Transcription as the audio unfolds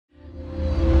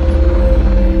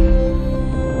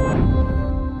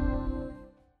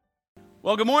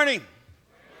Well, good morning.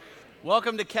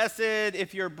 Welcome to Kesed.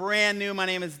 If you're brand new, my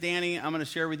name is Danny. I'm going to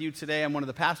share with you today. I'm one of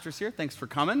the pastors here. Thanks for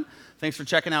coming. Thanks for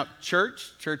checking out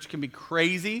church. Church can be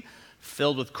crazy,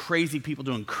 filled with crazy people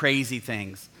doing crazy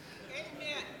things.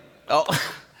 Amen. Oh,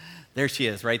 there she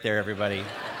is, right there, everybody.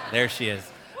 There she is.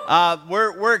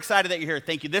 We're excited that you're here.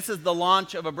 Thank you. This is the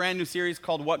launch of a brand new series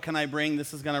called What Can I Bring?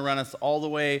 This is going to run us all the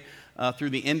way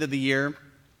through the end of the year.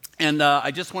 And I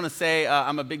just want to say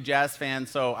I'm a big jazz fan,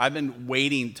 so I've been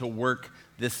waiting to work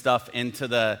this stuff into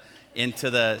the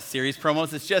series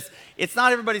promos. It's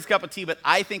not everybody's cup of tea, but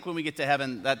I think when we get to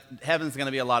heaven, that heaven's going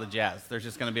to be a lot of jazz. There's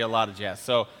just going to be a lot of jazz.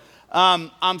 So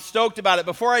I'm stoked about it.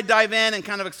 Before I dive in and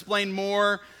kind of explain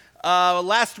more,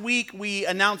 last week we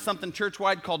announced something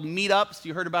church-wide called Meetups.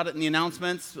 You heard about it in the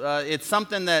announcements. It's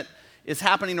something that is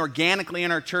happening organically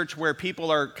in our church where people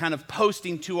are kind of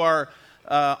posting to our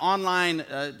online,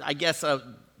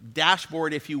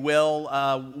 dashboard, if you will,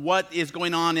 what is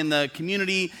going on in the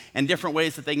community and different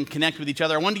ways that they can connect with each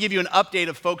other. I wanted to give you an update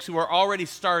of folks who are already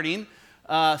starting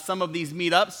some of these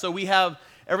meetups. So we have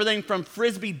everything from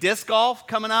Frisbee disc golf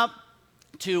coming up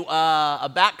to a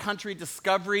backcountry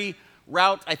discovery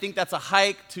route. I think that's a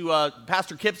hike to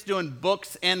Pastor Kip's doing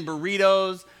books and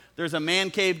burritos. There's a man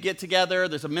cave get-together.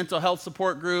 There's a mental health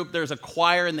support group. There's a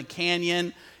choir in the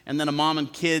canyon. And then a mom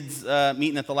and kids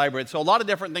meeting at the library. So a lot of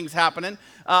different things happening.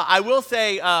 I will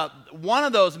say one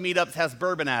of those meetups has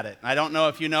bourbon at it. I don't know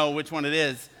if you know which one it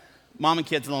is. Mom and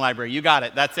kids in the library. You got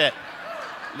it. That's it.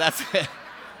 That's it.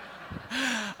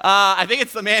 I think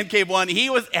it's the man cave one.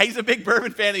 He's a big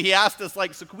bourbon fan, and he asked us,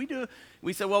 so can we do?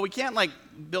 We said, well, we can't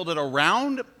build it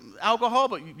around alcohol,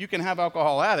 but you can have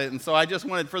alcohol at it. And so I just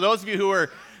wanted, for those of you who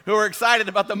are excited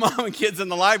about the mom and kids in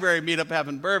the library meetup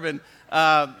having bourbon,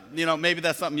 maybe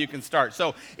that's something you can start.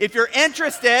 So if you're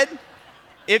interested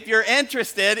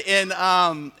in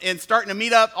starting a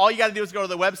meetup, all you got to do is go to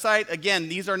the website. Again,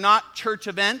 these are not church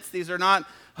events. These are not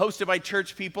hosted by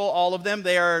church people, all of them.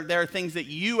 They are things that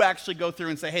you actually go through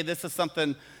and say, hey, this is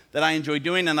something that I enjoy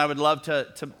doing, and I would love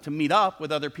to meet up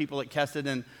with other people at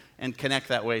Kesed and connect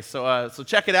that way. So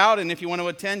check it out, and if you want to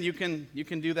attend, you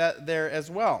can do that there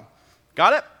as well.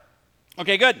 Got it?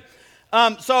 Okay, good.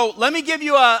 So let me give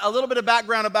you a little bit of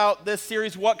background about this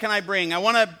series, What Can I Bring? I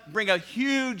want to bring a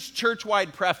huge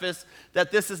church-wide preface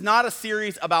that this is not a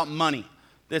series about money.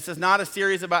 This is not a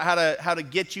series about how to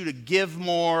get you to give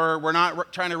more. We're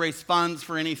not trying to raise funds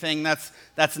for anything.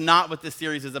 That's not what this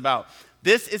series is about.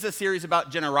 This is a series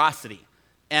about generosity,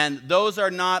 and those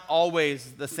are not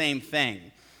always the same thing.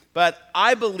 But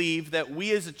I believe that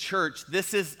we as a church,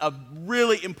 this is a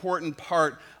really important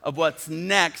part of what's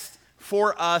next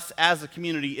for us as a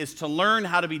community, is to learn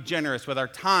how to be generous with our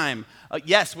time,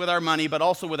 yes, with our money, but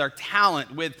also with our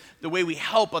talent, with the way we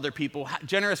help other people,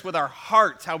 generous with our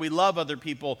hearts, how we love other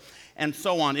people, and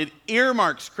so on. It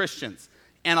earmarks Christians.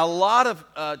 And a lot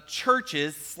of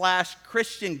churches /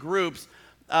 Christian groups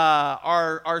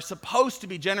are supposed to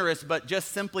be generous, but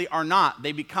just simply are not.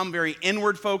 They become very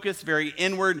inward focused, very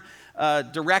inward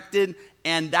directed,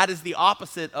 and that is the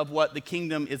opposite of what the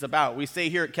kingdom is about. We say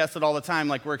here at Kesed all the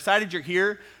time, we're excited you're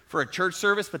here for a church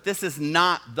service, but this is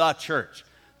not the church.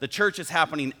 The church is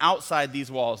happening outside these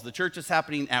walls. The church is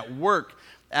happening at work,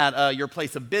 at your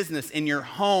place of business, in your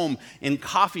home, in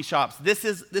coffee shops. This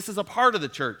is a part of the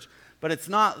church, but it's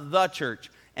not the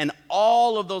church. And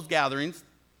all of those gatherings,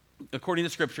 according to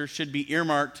Scripture, should be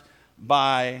earmarked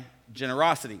by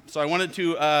generosity. So I wanted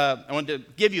to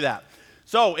give you that.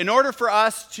 So in order for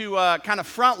us to kind of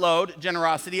front load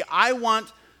generosity, I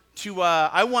want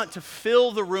to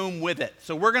fill the room with it.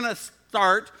 So we're going to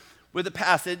start with a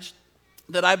passage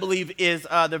that I believe is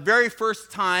the very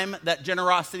first time that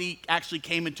generosity actually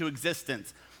came into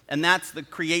existence, and that's the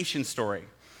creation story.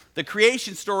 The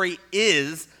creation story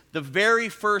is the very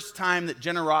first time that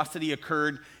generosity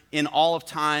occurred in all of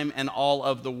time and all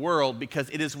of the world, because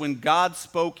it is when God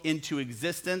spoke into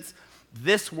existence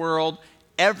this world,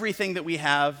 everything that we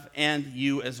have, and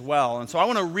you as well. And so I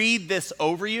want to read this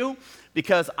over you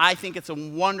because I think it's a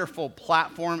wonderful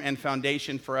platform and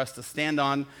foundation for us to stand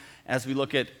on as we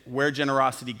look at where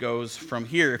generosity goes from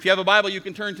here. If you have a Bible, you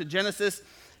can turn to Genesis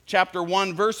chapter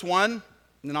 1, verse 1,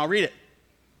 and I'll read it.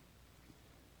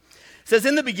 It says,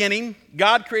 "In the beginning,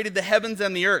 God created the heavens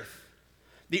and the earth.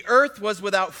 The earth was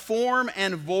without form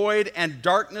and void, and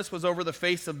darkness was over the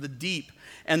face of the deep.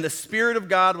 And the Spirit of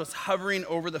God was hovering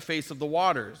over the face of the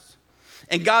waters.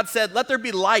 And God said, 'Let there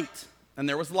be light.' And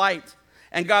there was light.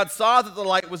 And God saw that the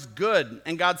light was good.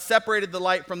 And God separated the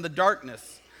light from the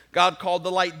darkness. God called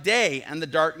the light day, and the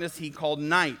darkness he called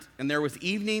night. And there was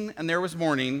evening, and there was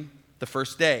morning, the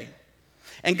first day.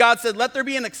 And God said, 'Let there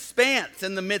be an expanse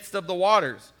in the midst of the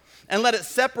waters, and let it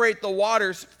separate the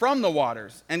waters from the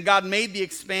waters. And God made the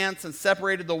expanse and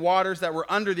separated the waters that were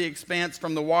under the expanse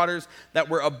from the waters that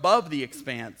were above the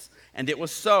expanse. And it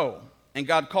was so. And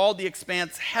God called the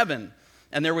expanse heaven.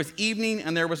 And there was evening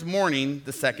and there was morning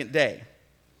the second day.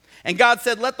 And God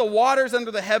said, let the waters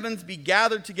under the heavens be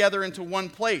gathered together into one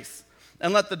place,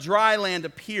 and let the dry land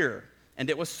appear. And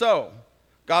it was so.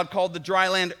 God called the dry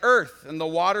land earth, and the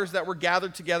waters that were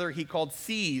gathered together he called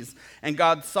seas. And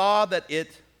God saw that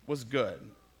it was good.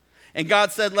 And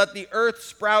God said, let the earth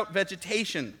sprout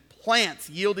vegetation, plants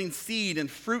yielding seed,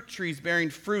 and fruit trees bearing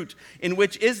fruit, in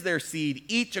which is their seed,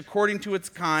 each according to its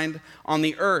kind on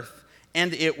the earth.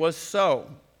 And it was so.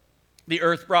 The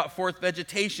earth brought forth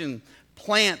vegetation,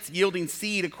 plants yielding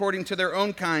seed according to their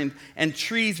own kind, and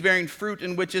trees bearing fruit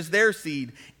in which is their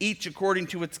seed, each according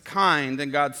to its kind.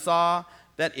 And God saw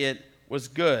that it was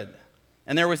good.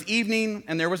 And there was evening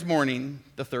and there was morning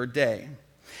the third day.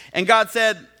 And God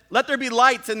said, let there be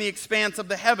lights in the expanse of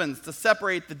the heavens to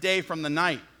separate the day from the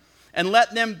night, and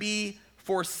let them be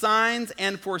for signs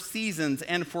and for seasons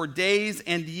and for days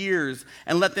and years,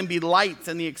 and let them be lights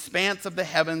in the expanse of the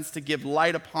heavens to give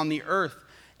light upon the earth.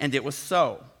 And it was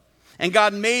so. And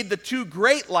God made the two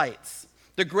great lights,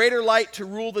 the greater light to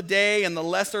rule the day and the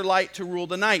lesser light to rule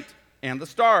the night, and the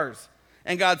stars.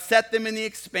 And God set them in the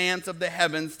expanse of the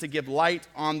heavens to give light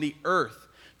on the earth,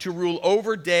 to rule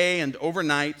over day and over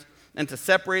night, and to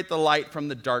separate the light from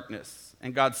the darkness.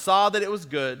 And God saw that it was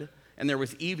good, and there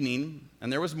was evening,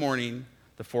 and there was morning,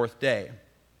 the fourth day.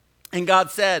 And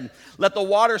God said, let the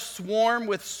water swarm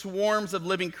with swarms of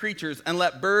living creatures, and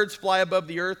let birds fly above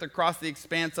the earth across the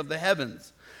expanse of the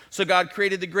heavens. So God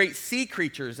created the great sea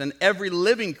creatures and every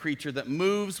living creature that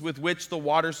moves, with which the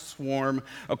waters swarm,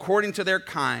 according to their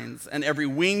kinds, and every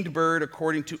winged bird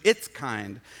according to its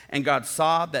kind. And God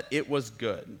saw that it was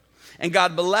good. And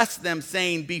God blessed them,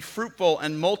 saying, be fruitful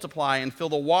and multiply, and fill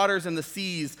the waters and the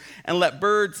seas, and let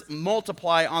birds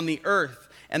multiply on the earth.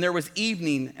 And there was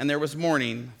evening and there was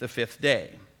morning the fifth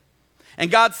day. And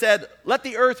God said, let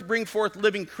the earth bring forth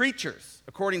living creatures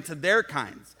according to their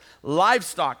kinds,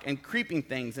 livestock and creeping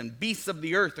things, and beasts of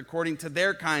the earth according to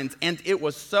their kinds. And it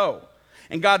was so.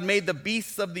 And God made the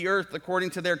beasts of the earth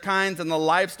according to their kinds, and the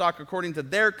livestock according to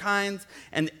their kinds,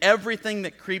 and everything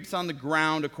that creeps on the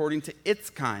ground according to its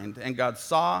kind. And God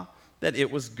saw that it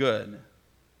was good.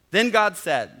 Then God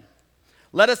said,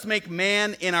 let us make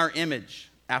man in our image,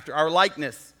 after our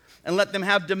likeness, and let them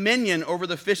have dominion over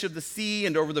the fish of the sea,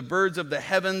 and over the birds of the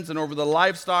heavens, and over the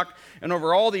livestock, and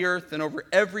over all the earth, and over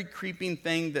every creeping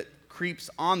thing that creeps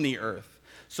on the earth.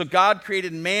 So God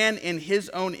created man in his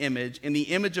own image. In the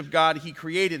image of God he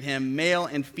created him, male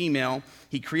and female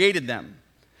he created them.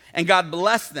 And God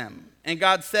blessed them. And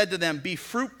God said to them, be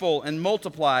fruitful and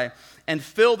multiply, and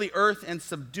fill the earth and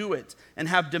subdue it, and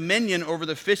have dominion over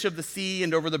the fish of the sea,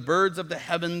 and over the birds of the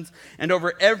heavens, and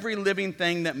over every living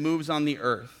thing that moves on the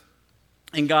earth.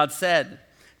 And God said,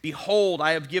 behold,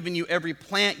 I have given you every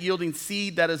plant yielding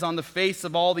seed that is on the face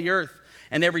of all the earth,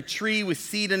 and every tree with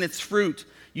seed in its fruit.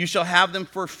 You shall have them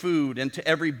for food, and to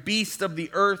every beast of the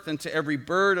earth, and to every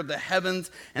bird of the heavens,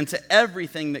 and to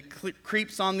everything that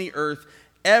creeps on the earth,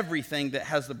 everything that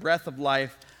has the breath of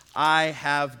life, I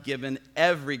have given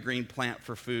every green plant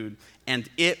for food. And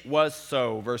it was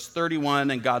so. Verse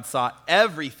 31, and God saw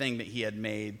everything that he had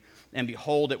made, and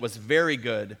behold, it was very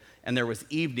good. And there was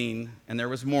evening and there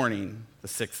was morning the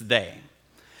sixth day.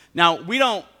 Now, we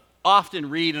don't often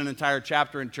read an entire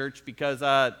chapter in church because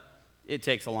it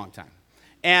takes a long time.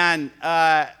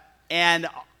 And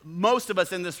most of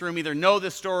us in this room either know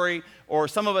this story, or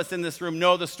some of us in this room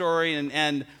know the story,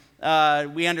 and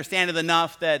we understand it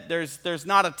enough that there's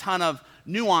not a ton of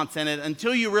nuance in it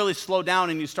until you really slow down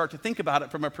and you start to think about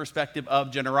it from a perspective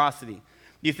of generosity.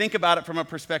 You think about it from a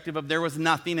perspective of there was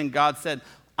nothing, and God said,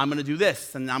 I'm going to do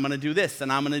this, and I'm going to do this,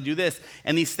 and I'm going to do this.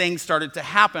 And these things started to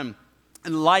happen,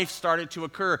 and life started to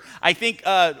occur. I think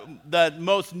the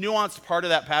most nuanced part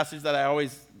of that passage that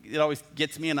it always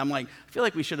gets me, and I'm like, I feel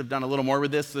like we should have done a little more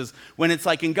with this, is when it's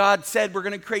like, and God said we're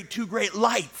going to create two great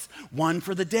lights, one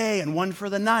for the day and one for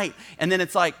the night. And then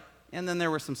it's like, and then there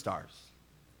were some stars.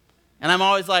 And I'm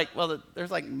always like, well,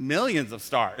 there's like millions of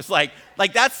stars. Like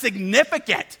that's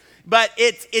significant. But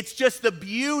it's just the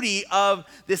beauty of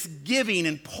this giving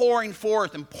and pouring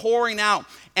forth and pouring out.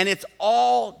 And it's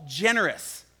all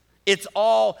generous. It's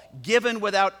all given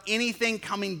without anything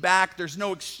coming back. There's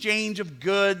no exchange of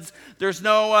goods. There's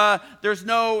no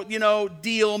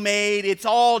deal made. It's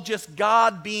all just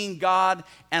God being God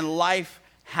and life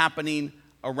happening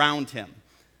around him.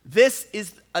 This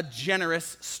is a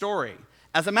generous story.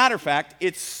 As a matter of fact,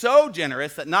 it's so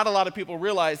generous that not a lot of people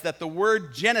realize that the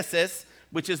word Genesis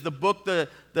which is the book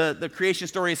the creation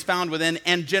story is found within,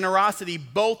 and generosity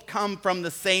both come from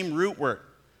the same root word.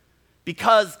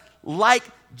 Because like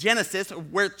Genesis,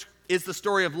 which is the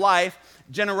story of life,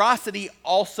 generosity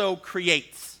also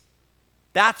creates.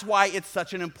 That's why it's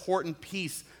such an important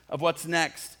piece of what's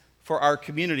next for our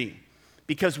community.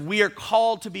 Because we are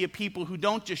called to be a people who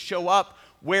don't just show up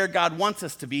where God wants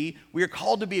us to be. We are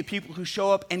called to be a people who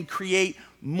show up and create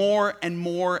more and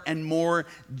more and more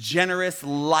generous,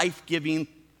 life-giving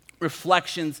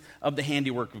reflections of the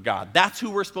handiwork of God. That's who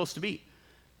we're supposed to be.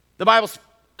 The Bible's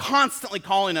constantly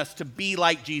calling us to be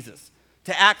like Jesus,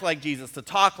 to act like Jesus, to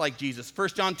talk like Jesus. 1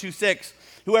 John 2:6,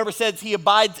 whoever says he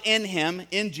abides in him,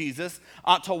 in Jesus,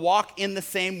 ought to walk in the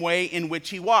same way in which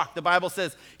he walked. The Bible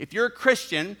says if you're a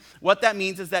Christian, what that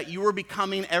means is that you are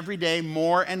becoming every day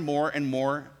more and more and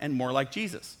more and more like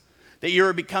Jesus. That you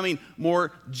are becoming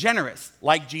more generous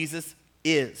like Jesus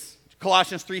is.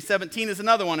 Colossians 3:17 is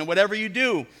another one. And whatever you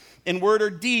do, in word or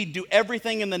deed, do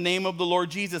everything in the name of the Lord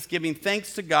Jesus, giving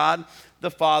thanks to God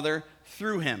the Father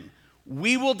through him.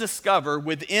 We will discover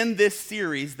within this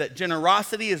series that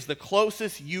generosity is the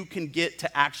closest you can get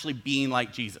to actually being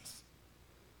like Jesus.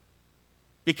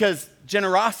 Because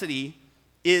generosity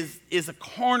is a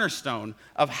cornerstone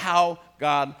of how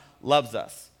God loves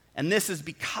us. And this is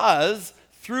because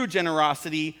through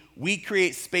generosity, we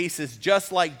create spaces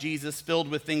just like Jesus, filled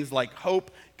with things like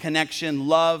hope, connection,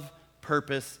 love,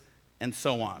 purpose, and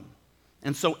so on.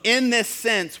 And so in this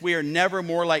sense, we are never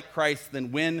more like Christ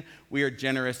than when we are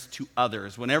generous to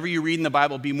others. Whenever you read in the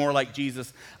Bible, be more like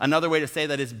Jesus, another way to say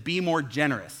that is be more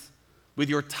generous with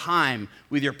your time,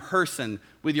 with your person,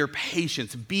 with your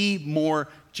patience. Be more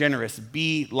generous.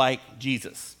 Be like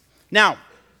Jesus. Now,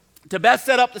 to best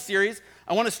set up the series,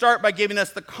 I want to start by giving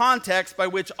us the context by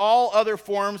which all other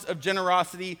forms of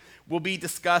generosity will be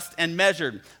discussed and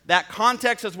measured. That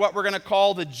context is what we're going to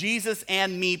call the Jesus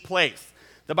and me place.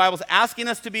 The Bible's asking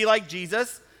us to be like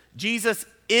Jesus. Jesus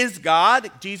is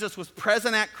God. Jesus was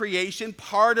present at creation,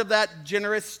 part of that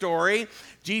generous story.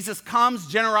 Jesus comes,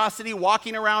 generosity,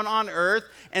 walking around on earth.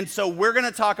 And so we're going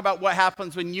to talk about what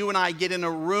happens when you and I get in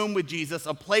a room with Jesus,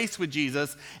 a place with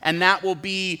Jesus, and that will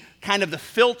be kind of the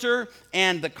filter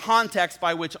and the context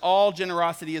by which all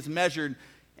generosity is measured.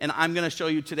 And I'm going to show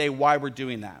you today why we're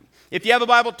doing that. If you have a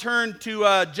Bible, turn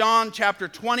to John chapter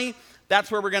 20. That's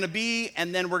where we're going to be,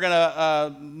 and then we're going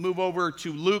to move over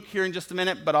to Luke here in just a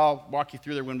minute, but I'll walk you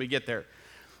through there when we get there.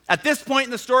 At this point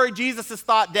in the story, Jesus is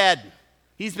thought dead.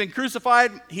 He's been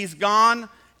crucified, he's gone,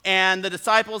 and the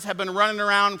disciples have been running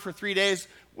around for 3 days,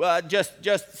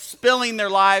 just spilling their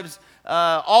lives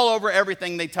all over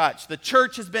everything they touch. The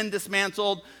church has been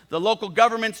dismantled, the local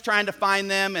government's trying to find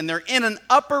them, and they're in an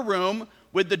upper room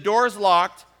with the doors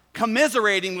locked,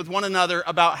 commiserating with one another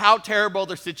about how terrible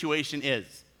their situation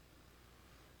is.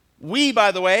 We,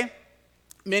 by the way,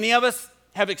 many of us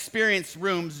have experienced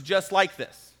rooms just like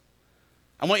this.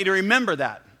 I want you to remember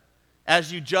that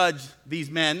as you judge these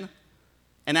men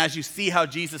and as you see how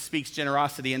Jesus speaks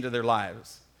generosity into their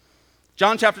lives.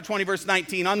 John chapter 20, verse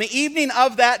 19. On the evening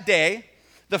of that day,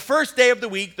 the first day of the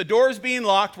week, the doors being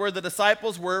locked where the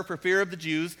disciples were for fear of the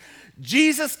Jews,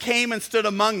 Jesus came and stood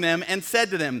among them and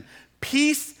said to them,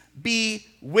 "Peace be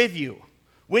with you."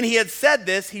 When he had said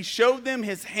this, he showed them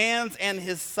his hands and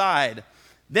his side.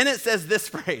 Then it says this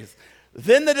phrase,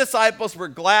 "Then the disciples were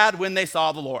glad when they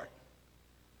saw the Lord."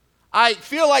 I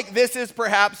feel like this is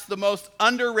perhaps the most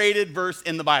underrated verse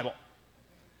in the Bible.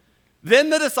 Then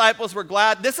the disciples were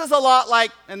glad. This is a lot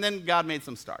like, and then God made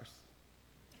some stars.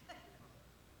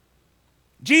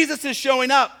 Jesus is showing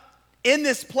up in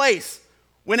this place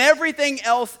when everything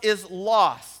else is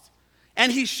lost.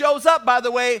 And he shows up, by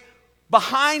the way,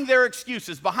 behind their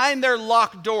excuses, behind their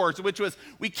locked doors, which was,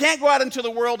 we can't go out into the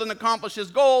world and accomplish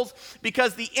his goals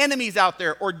because the enemy's out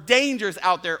there, or danger's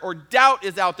out there, or doubt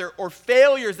is out there, or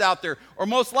failure's out there, or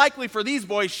most likely for these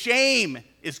boys, shame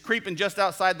is creeping just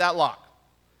outside that lock.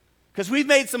 Because we've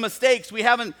made some mistakes. We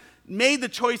haven't made the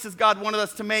choices God wanted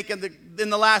us to make in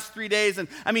the last 3 days. And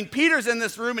I mean, Peter's in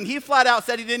this room, and he flat out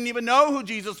said he didn't even know who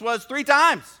Jesus was 3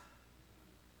 times.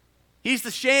 He's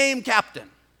the shame captain.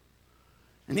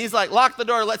 And he's like, lock the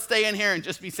door, let's stay in here and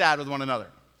just be sad with one another.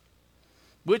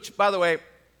 Which, by the way,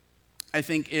 I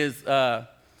think is a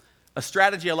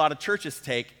strategy a lot of churches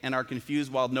take and are confused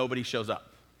while nobody shows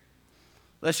up.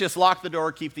 Let's just lock the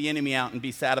door, keep the enemy out, and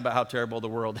be sad about how terrible the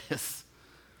world is.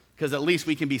 Because at least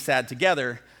we can be sad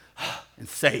together and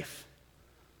safe.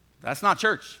 That's not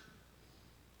church.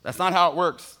 That's not how it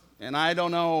works. And I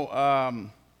don't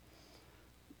know.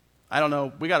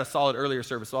 We got a solid earlier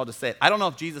service, so I'll just say it. I don't know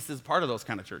if Jesus is part of those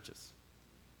kind of churches.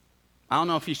 I don't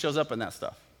know if he shows up in that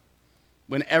stuff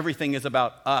when everything is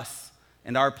about us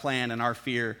and our plan and our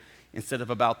fear instead of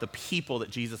about the people that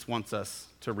Jesus wants us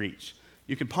to reach.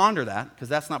 You can ponder that because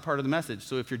that's not part of the message.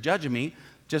 So if you're judging me,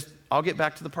 I'll get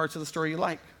back to the parts of the story you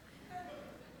like.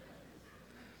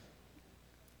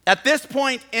 At this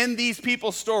point in these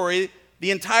people's story,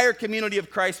 the entire community of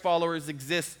Christ followers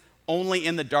exists only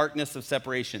in the darkness of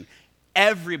separation.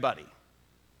 Everybody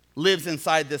lives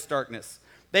inside this darkness.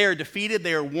 They are defeated,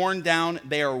 they are worn down,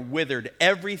 they are withered.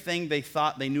 Everything they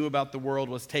thought they knew about the world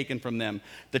was taken from them.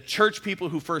 The church people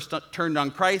who first turned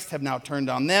on Christ have now turned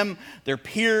on them. Their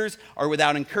peers are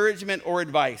without encouragement or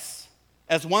advice.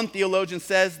 As one theologian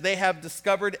says, they have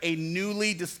discovered a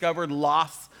newly discovered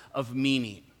loss of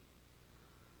meaning.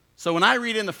 So when I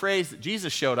read in the phrase that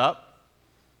Jesus showed up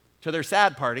to their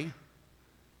sad party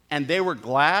and they were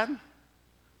glad,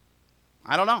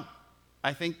 I don't know.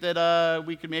 I think that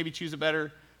we could maybe choose a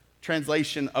better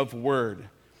translation of word.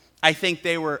 I think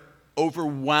they were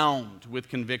overwhelmed with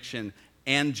conviction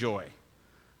and joy.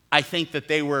 I think that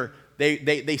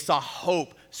they saw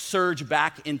hope surge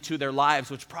back into their lives,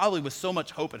 which probably was so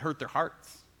much hope it hurt their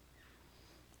hearts.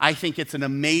 I think it's an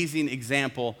amazing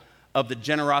example of the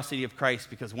generosity of Christ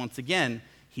because once again,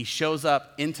 he shows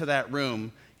up into that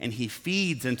room and he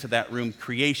feeds into that room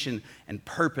creation and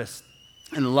purpose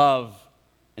and love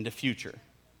and a future.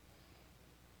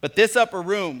 But this upper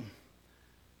room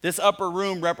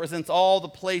represents all the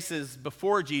places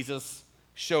before Jesus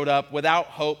showed up without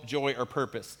hope, joy, or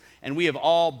purpose. And we have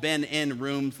all been in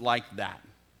rooms like that.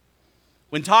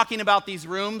 When talking about these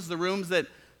rooms, the rooms that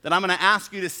I'm going to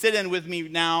ask you to sit in with me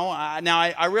now,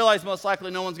 I realize most likely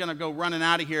no one's going to go running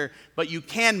out of here, but you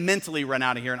can mentally run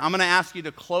out of here. And I'm going to ask you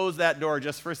to close that door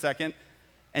just for a second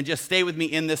and just stay with me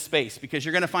in this space because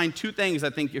you're going to find two things, I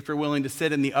think, if you're willing to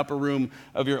sit in the upper room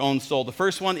of your own soul. The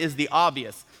first one is the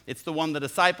obvious. It's the one the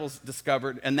disciples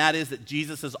discovered, and that is that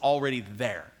Jesus is already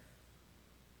there.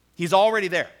 He's already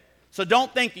there. So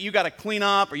don't think that you got to clean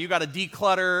up or you got to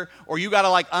declutter or you got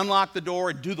to unlock the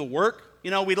door and do the work.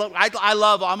 You know,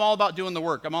 I'm all about doing the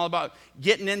work. I'm all about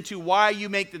getting into why you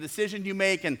make the decision you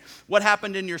make and what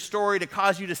happened in your story to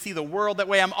cause you to see the world that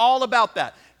way. I'm all about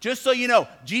that. Just so you know,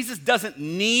 Jesus doesn't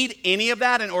need any of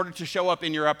that in order to show up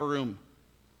in your upper room.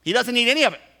 He doesn't need any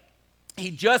of it.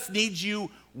 He just needs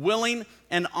you willing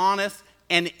and honest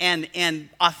and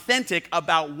authentic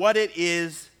about what it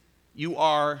is you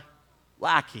are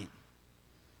lacking.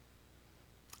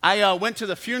 I went to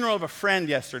the funeral of a friend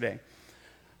yesterday.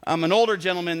 An older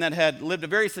gentleman that had lived a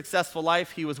very successful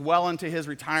life. He was well into his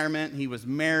retirement. He was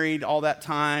married all that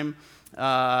time.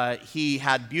 He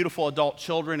had beautiful adult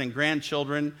children and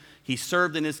grandchildren. He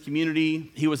served in his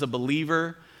community. He was a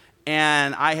believer.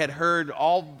 And I had heard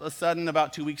all of a sudden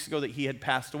about 2 weeks ago that he had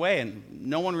passed away, and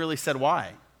no one really said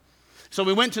why. So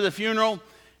we went to the funeral,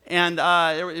 and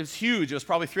it was huge. It was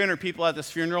probably 300 people at this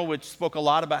funeral, which spoke a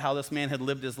lot about how this man had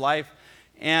lived his life.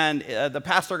 And the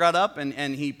pastor got up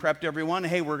and he prepped everyone.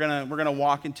 Hey, we're gonna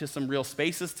walk into some real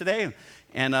spaces today,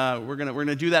 and we're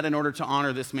gonna do that in order to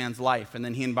honor this man's life. And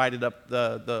then he invited up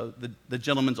the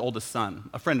gentleman's oldest son,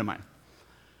 a friend of mine.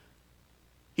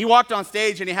 He walked on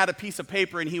stage and he had a piece of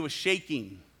paper and he was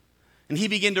shaking, and he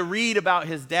began to read about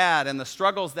his dad and the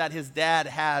struggles that his dad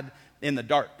had in the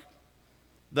dark,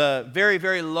 the very,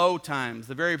 very low times,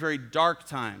 the very, very dark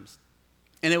times.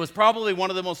 And it was probably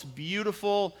one of the most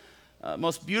beautifully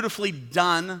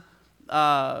done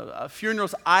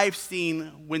funerals I've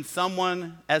seen when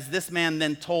someone, as this man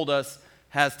then told us,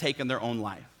 has taken their own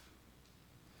life.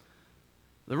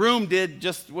 The room did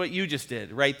just what you just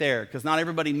did right there, because not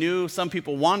everybody knew. Some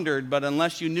people wondered, but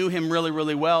unless you knew him really,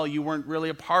 really well, you weren't really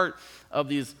a part of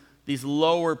these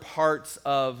lower parts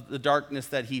of the darkness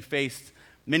that he faced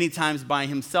many times by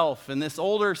himself. And this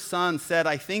older son said,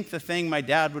 I think the thing my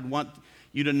dad would want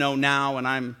you to know now, and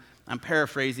I'm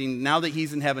paraphrasing, now that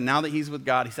he's in heaven, now that he's with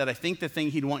God, he said, I think the thing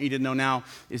he'd want you to know now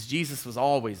is Jesus was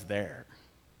always there.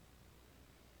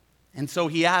 And so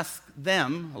he asked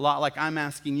them, a lot like I'm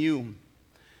asking you,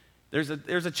 there's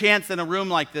a chance in a room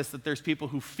like this that there's people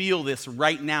who feel this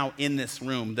right now in this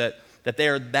room, that they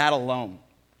are that alone,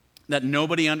 that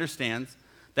nobody understands,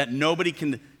 that nobody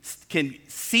can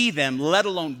see them, let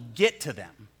alone get to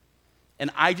them.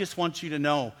 And I just want you to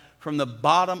know, from the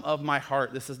bottom of my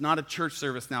heart, this is not a church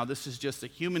service now. This is just a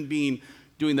human being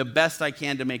doing the best I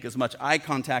can to make as much eye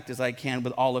contact as I can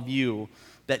with all of you,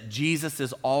 that Jesus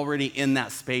is already in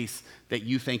that space that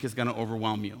you think is going to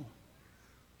overwhelm you.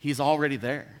 He's already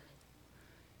there.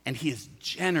 And he is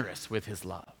generous with his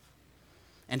love.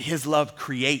 And his love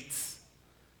creates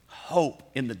hope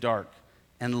in the dark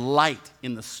and light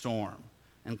in the storm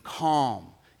and calm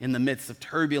in the midst of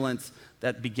turbulence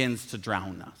that begins to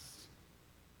drown us.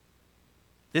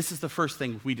 This is the first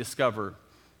thing we discover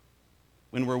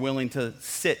when we're willing to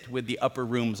sit with the upper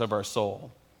rooms of our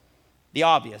soul. The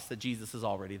obvious, that Jesus is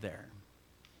already there.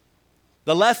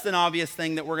 The less than obvious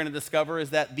thing that we're going to discover is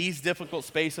that these difficult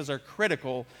spaces are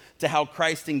critical to how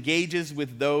Christ engages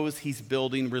with those he's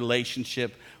building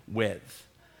relationship with.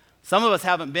 Some of us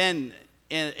haven't been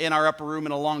in our upper room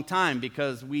in a long time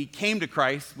because we came to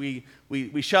Christ. We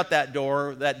shut that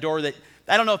door that,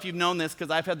 I don't know if you've known this because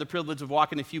I've had the privilege of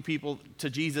walking a few people to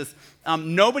Jesus.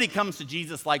 Nobody comes to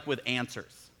Jesus like with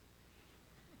answers.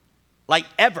 Like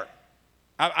ever.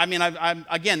 I mean,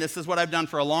 again, this is what I've done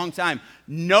for a long time.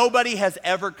 Nobody has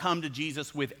ever come to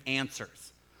Jesus with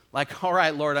answers. Like, all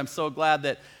right, Lord, I'm so glad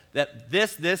that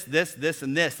this,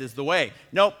 and this is the way.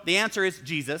 Nope, the answer is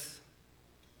Jesus.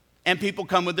 And people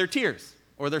come with their tears,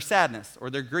 or their sadness,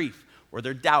 or their grief, or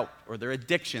their doubt, or their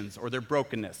addictions, or their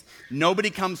brokenness. Nobody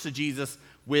comes to Jesus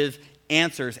with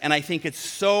answers. And I think it's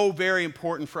so very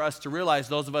important for us to realize,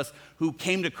 those of us who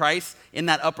came to Christ in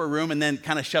that upper room and then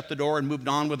kind of shut the door and moved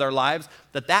on with our lives,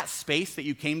 that space that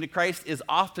you came to Christ is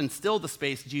often still the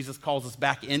space Jesus calls us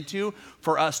back into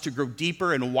for us to grow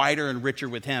deeper and wider and richer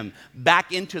with him.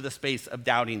 Back into the space of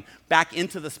doubting, back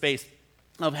into the space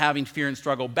of having fear and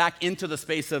struggle, back into the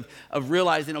space of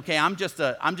realizing, okay, I'm just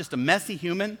a messy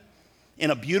human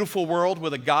in a beautiful world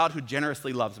with a God who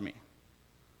generously loves me.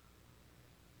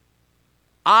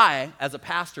 I, as a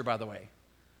pastor, by the way,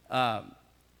 I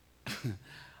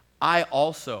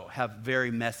also have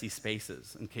very messy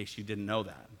spaces, in case you didn't know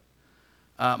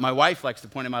that. My wife likes to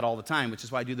point them out all the time, which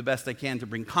is why I do the best I can to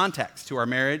bring context to our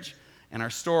marriage and our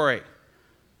story.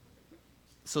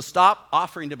 So stop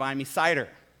offering to buy me cider.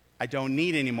 I don't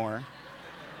need any more.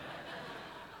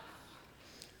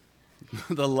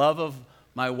 The love of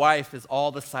my wife is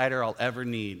all the cider I'll ever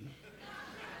need.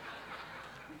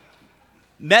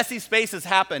 Messy spaces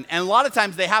happen, and a lot of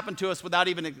times they happen to us without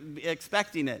even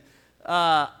expecting it.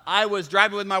 I was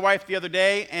driving with my wife the other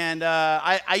day, and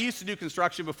I used to do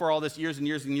construction before all this years and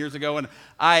years and years ago, and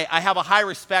I have a high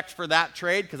respect for that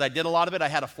trade because I did a lot of it. I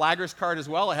had a flagger's card as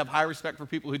well. I have high respect for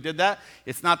people who did that.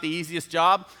 It's not the easiest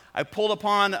job. I pulled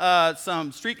upon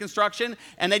some street construction,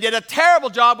 and they did a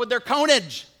terrible job with their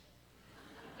conage.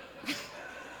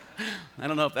 I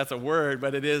don't know if that's a word,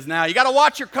 but it is now. You got to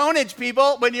watch your conage,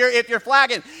 people, if you're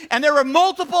flagging. And there were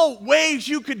multiple ways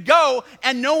you could go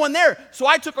and no one there. So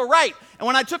I took a right. And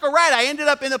when I took a right, I ended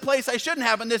up in a place I shouldn't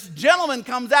have. And this gentleman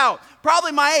comes out,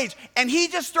 probably my age, and he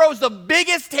just throws the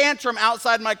biggest tantrum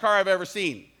outside my car I've ever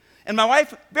seen. And my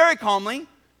wife, very calmly,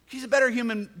 she's a better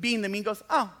human being than me, goes,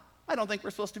 "Oh, I don't think we're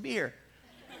supposed to be here."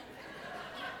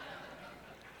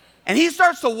 And he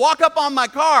starts to walk up on my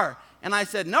car. And I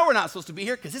said, "No, we're not supposed to be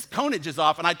here because this conage is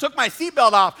off." And I took my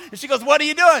seatbelt off. And she goes, "What are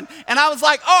you doing?" And I was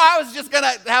like, "Oh, I was just going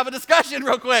to have a discussion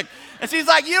real quick." And she's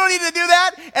like, "You don't need to do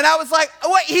that." And I was like,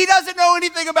 "What? He doesn't know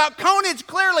anything about conage,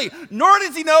 clearly. Nor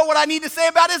does he know what I need to say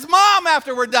about his mom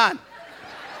after we're done."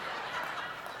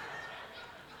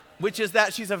 Which is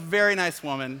that she's a very nice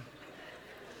woman.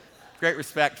 Great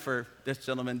respect for this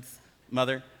gentleman's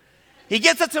mother. He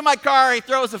gets into my car, he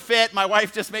throws a fit, my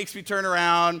wife just makes me turn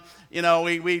around,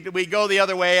 we go the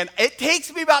other way, and it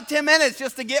takes me about 10 minutes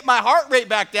just to get my heart rate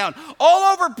back down.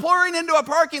 All over pouring into a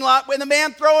parking lot with the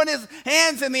man throwing his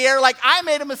hands in the air like I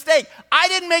made a mistake. I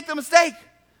didn't make the mistake.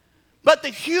 But the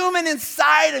human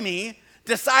inside of me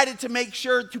decided to make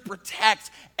sure to protect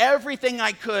everything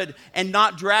I could and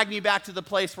not drag me back to the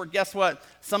place where, guess what?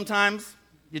 Sometimes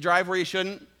you drive where you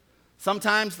shouldn't.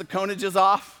 Sometimes the conage is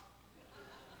off.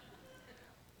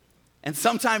 And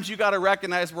sometimes you got to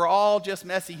recognize we're all just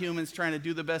messy humans trying to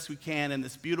do the best we can in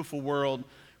this beautiful world,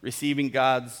 receiving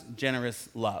God's generous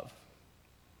love.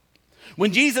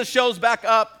 When Jesus shows back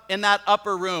up in that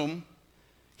upper room,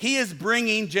 he is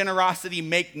bringing generosity,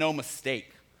 make no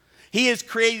mistake. He is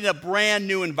creating a brand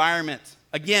new environment.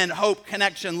 Again, hope,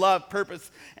 connection, love,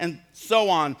 purpose, and so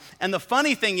on. And the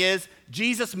funny thing is,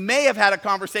 Jesus may have had a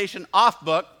conversation off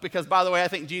book, because, by the way, I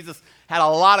think Jesus had a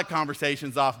lot of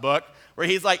conversations off book, where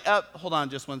he's like, "Hold on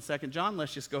just 1 second, John,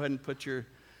 let's just go ahead and put your..."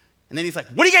 And then he's like,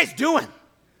 "What are you guys doing?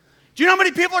 Do you know how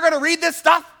many people are going to read this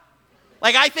stuff?"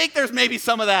 Like, I think there's maybe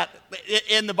some of that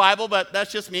in the Bible, but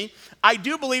that's just me. I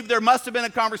do believe there must have been a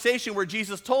conversation where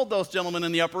Jesus told those gentlemen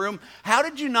in the upper room, "How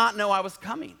did you not know I was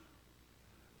coming?"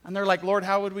 And they're like, "Lord,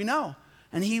 how would we know?"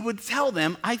 And he would tell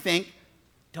them, I think,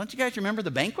 "Don't you guys remember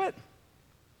the banquet?"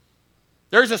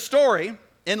 There's a story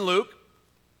in Luke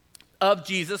of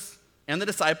Jesus and the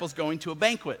disciples going to a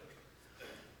banquet.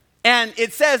 And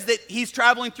it says that he's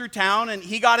traveling through town and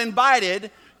he got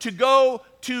invited to go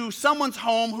to someone's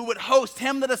home who would host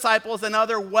him, the disciples, and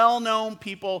other well-known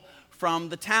people from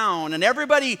the town. And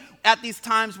everybody at these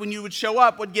times when you would show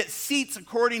up would get seats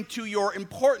according to your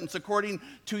importance, according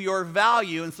to your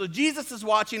value. And so Jesus is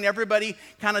watching everybody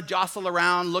kind of jostle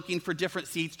around, looking for different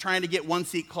seats, trying to get one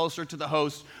seat closer to the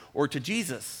host or to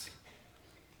Jesus.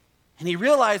 And he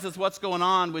realizes what's going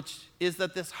on, which is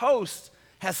that this host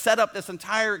has set up this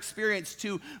entire experience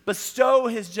to bestow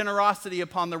his generosity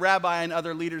upon the rabbi and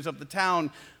other leaders of the town,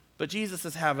 but Jesus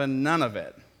is having none of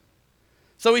it.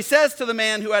 So he says to the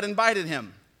man who had invited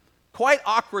him, quite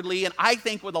awkwardly, and I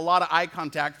think with a lot of eye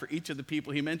contact for each of the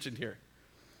people he mentioned here,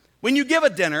 when you give a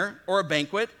dinner or a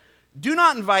banquet, do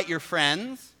not invite your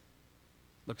friends,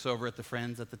 looks over at the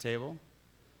friends at the table,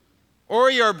 or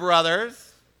your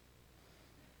brothers,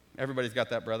 everybody's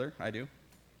got that brother, I do,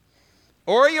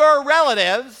 or your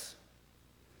relatives,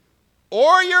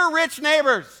 or your rich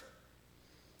neighbors,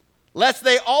 lest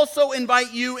they also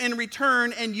invite you in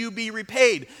return and you be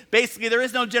repaid. Basically, there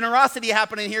is no generosity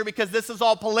happening here because this is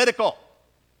all political.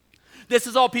 This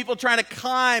is all people trying to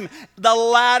climb the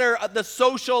ladder, the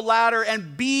social ladder,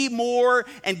 and be more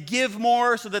and give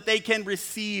more so that they can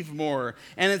receive more.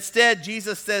 And instead,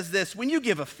 Jesus says this, when you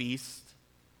give a feast,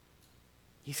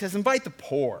 he says, invite the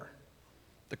poor,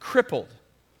 the crippled,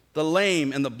 the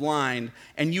lame, and the blind,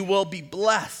 and you will be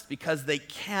blessed because they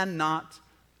cannot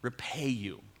repay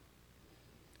you.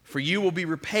 For you will be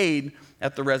repaid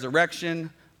at the resurrection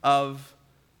of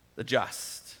the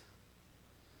just.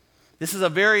 This is a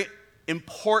very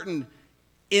important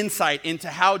insight into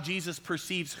how Jesus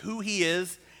perceives who he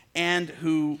is and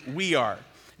who we are.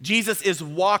 Jesus is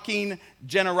walking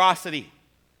generosity.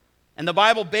 And the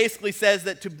Bible basically says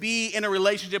that to be in a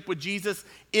relationship with Jesus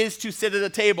is to sit at a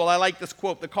table. I like this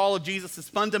quote. The call of Jesus is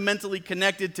fundamentally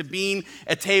connected to being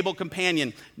a table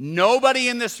companion. Nobody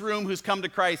in this room who's come to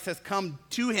Christ has come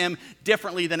to him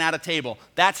differently than at a table.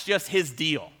 That's just his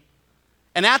deal.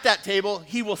 And at that table,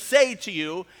 he will say to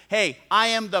you, hey, I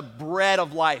am the bread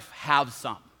of life, have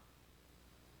some.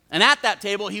 And at that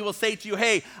table, he will say to you,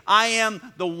 hey, I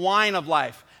am the wine of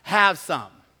life, have some.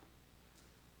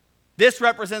 This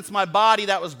represents my body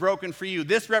that was broken for you.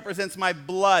 This represents my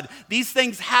blood. These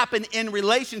things happen in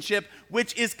relationship,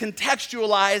 which is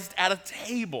contextualized at a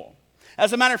table.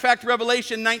 As a matter of fact,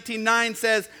 Revelation 19:9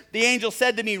 says, the angel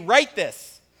said to me, write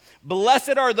this,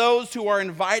 blessed are those who are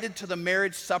invited to the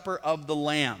marriage supper of the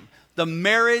Lamb. The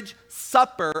marriage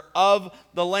supper of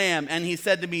the Lamb. And he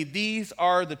said to me, these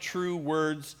are the true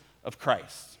words of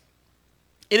Christ.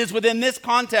 It is within this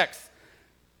context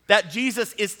that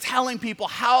Jesus is telling people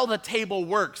how the table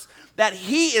works, that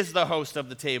he is the host of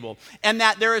the table, and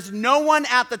that there is no one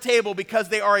at the table because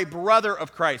they are a brother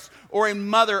of Christ, or a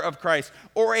mother of Christ,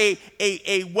 or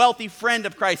a wealthy friend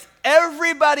of Christ.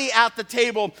 Everybody at the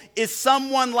table is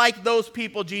someone like those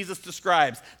people Jesus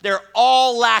describes. They're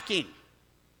all lacking.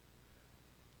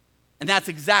 And that's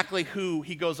exactly who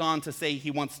he goes on to say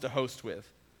he wants to host with.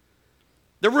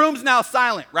 The room's now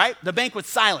silent, right? The banquet's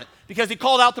silent because he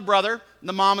called out the brother,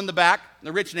 the mom in the back,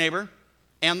 the rich neighbor,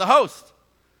 and the host.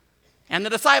 And the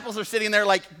disciples are sitting there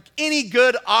like any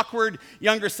good, awkward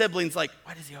younger siblings, like,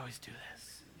 why does he always do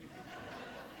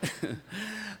this?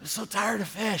 I'm so tired of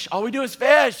fish. All we do is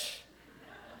fish.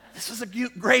 This was a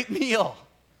great meal.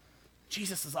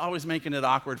 Jesus is always making it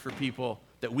awkward for people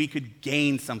that we could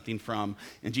gain something from.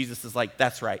 And Jesus is like,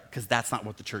 that's right, because that's not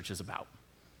what the church is about.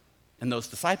 And those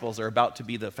disciples are about to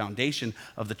be the foundation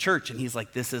of the church. And he's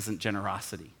like, this isn't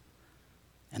generosity.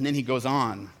 And then he goes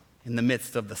on in the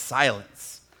midst of the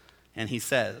silence. And he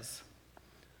says,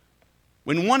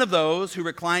 when one of those who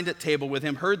reclined at table with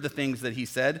him heard the things that he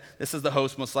said, this is the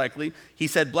host most likely, he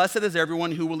said, blessed is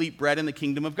everyone who will eat bread in the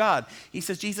kingdom of God. He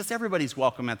says, Jesus, everybody's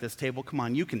welcome at this table. Come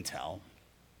on, you can tell.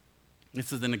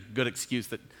 This isn't a good excuse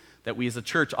that we as a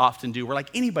church often do. We're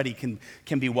like, anybody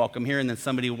can be welcome here, and then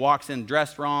somebody walks in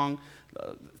dressed wrong,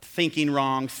 thinking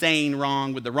wrong, saying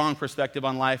wrong, with the wrong perspective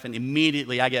on life, and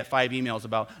immediately I get 5 emails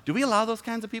about, do we allow those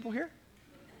kinds of people here?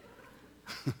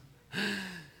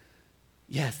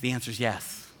 Yes, the answer is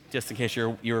yes. Just in case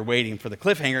you're waiting for the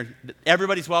cliffhanger,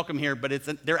 everybody's welcome here, but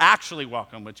they're actually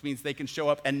welcome, which means they can show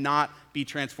up and not be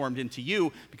transformed into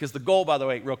you, because the goal, by the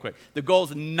way, real quick, the goal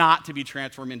is not to be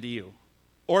transformed into you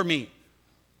or me.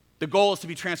 The goal is to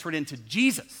be transferred into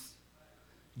Jesus.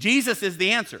 Jesus is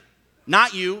the answer.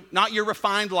 Not you, not your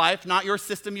refined life, not your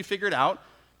system you figured out.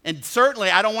 And certainly,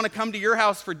 I don't want to come to your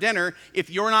house for dinner if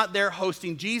you're not there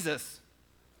hosting Jesus.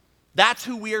 That's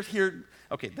who we are here.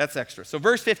 Okay, that's extra. So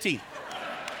verse 15.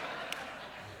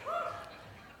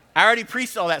 I already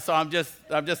preached all that, so I'm just,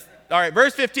 all right,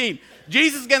 verse 15.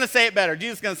 Jesus is going to say it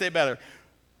better.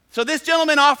 So this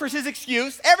gentleman offers his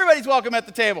excuse. Everybody's welcome at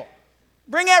the table.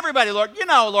 Bring everybody, Lord. You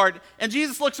know, Lord. And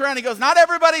Jesus looks around and he goes, not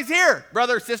everybody's here,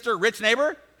 brother, sister, rich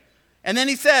neighbor. And then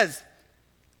he says,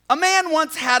 a man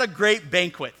once had a great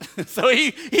banquet. So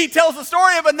he tells the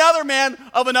story of another man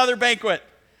of another banquet.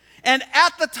 And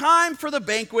at the time for the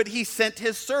banquet, he sent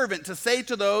his servant to say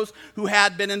to those who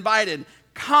had been invited,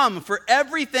 come, for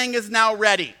everything is now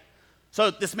ready. So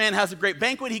this man has a great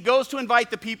banquet. He goes to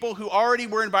invite the people who already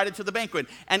were invited to the banquet.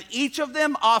 And each of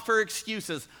them offer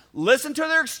excuses. Listen to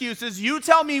their excuses. You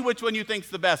tell me which one you think's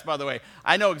the best, by the way.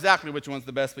 I know exactly which one's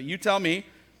the best, but you tell me.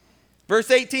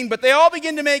 Verse 18, but they all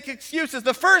begin to make excuses.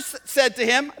 The first said to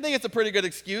him, I think it's a pretty good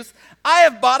excuse, I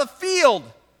have bought a field,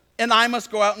 and I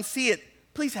must go out and see it.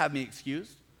 Please have me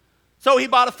excused. So he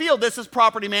bought a field. This is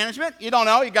property management. You don't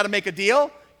know. You got to make a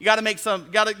deal. You got to make some.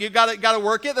 You got to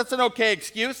work it. That's an okay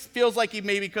excuse. Feels like he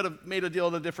maybe could have made a deal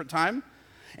at a different time.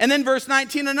 And then verse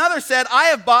 19, another said, I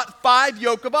have bought 5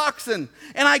 yoke of oxen,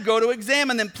 and I go to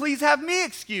examine them. Please have me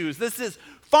excused. This is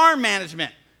farm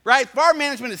management, right? Farm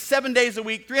management is 7 days a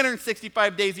week,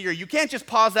 365 days a year. You can't just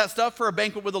pause that stuff for a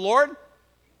banquet with the Lord.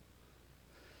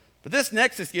 But this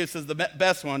next excuse is the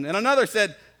best one. And another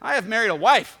said, I have married a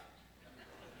wife,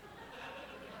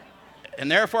 and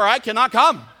therefore I cannot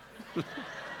come.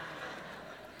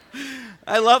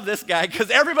 I love this guy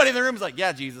because everybody in the room is like,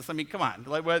 yeah, Jesus, I mean, come on.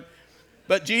 Like what?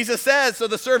 But Jesus says, so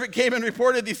the servant came and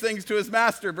reported these things to his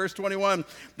master. Verse 21,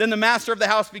 then the master of the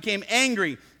house became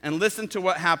angry and listened to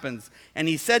what happens. And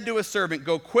he said to his servant,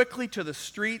 go quickly to the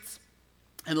streets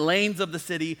and lanes of the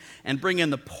city and bring in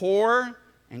the poor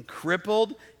and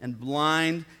crippled and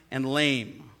blind and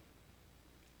lame.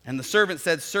 And the servant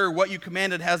said, sir, what you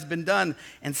commanded has been done,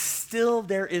 and still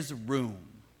there is room.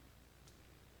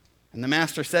 And the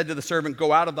master said to the servant,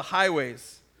 go out of the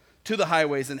highways, to the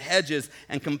highways and hedges,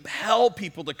 and compel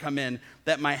people to come in,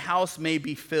 that my house may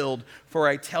be filled. For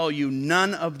I tell you,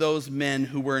 none of those men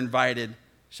who were invited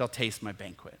shall taste my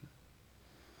banquet.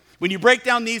 When you break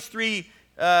down these 3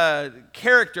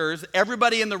 characters,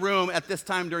 everybody in the room at this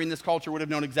time during this culture would have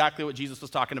known exactly what Jesus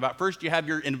was talking about. First, you have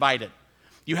your invited.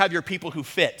 You have your people who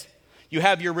fit. You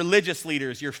have your religious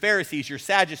leaders, your Pharisees, your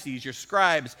Sadducees, your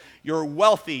scribes, your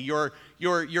wealthy, your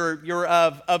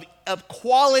of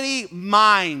quality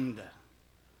mind.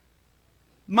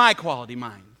 My quality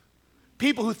mind.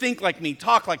 People who think like me,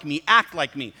 talk like me, act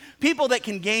like me. People that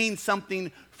can gain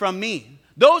something from me.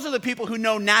 Those are the people who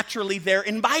know naturally they're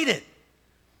invited.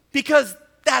 Because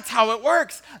that's how it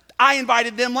works. I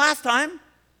invited them last time,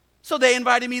 so they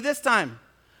invited me this time.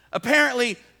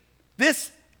 Apparently,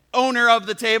 this owner of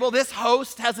the table, this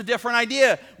host, has a different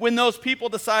idea when those people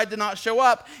decide to not show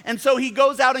up. And so he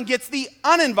goes out and gets the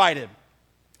uninvited.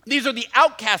 These are the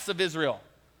outcasts of Israel.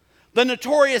 The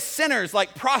notorious sinners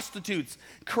like prostitutes,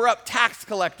 corrupt tax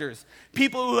collectors,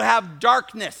 people who have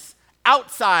darkness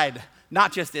outside,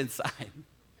 not just inside.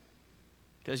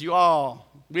 Because we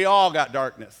all got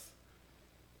darkness.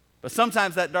 But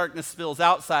sometimes that darkness spills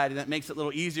outside, and it makes it a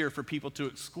little easier for people to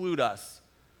exclude us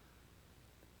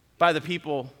by the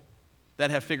people that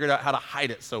have figured out how to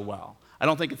hide it so well. I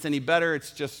don't think it's any better.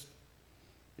 It's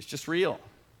just real.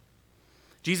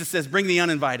 Jesus says, bring the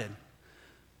uninvited.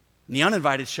 And the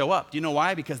uninvited show up. Do you know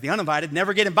why? Because the uninvited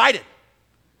never get invited.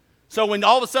 So when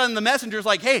all of a sudden the messenger's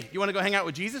like, hey, do you want to go hang out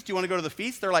with Jesus? Do you want to go to the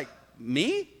feast? They're like,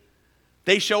 me?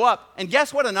 They show up. And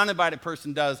guess what an uninvited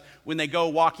person does when they go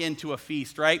walk into a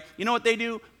feast, right? You know what they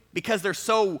do? Because they're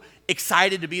so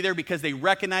excited to be there, because they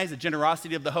recognize the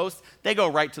generosity of the host, they go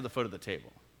right to the foot of the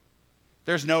table.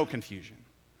 There's no confusion.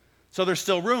 So there's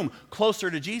still room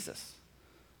closer to Jesus.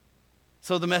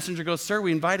 So the messenger goes, sir,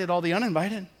 we invited all the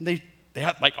uninvited. They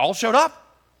like all showed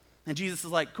up. And Jesus is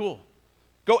like, cool.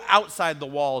 Go outside the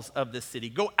walls of this city.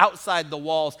 Go outside the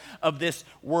walls of this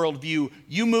worldview.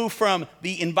 You move from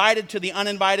the invited to the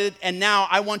uninvited, and now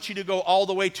I want you to go all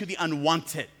the way to the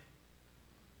unwanted.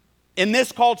 In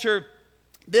this culture,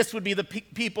 this would be the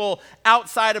people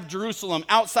outside of Jerusalem,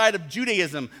 outside of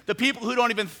Judaism, the people who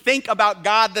don't even think about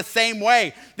God the same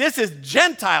way. This is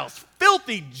Gentiles,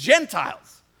 filthy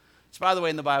Gentiles. Which, by the way,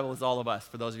 in the Bible is all of us,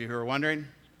 for those of you who are wondering.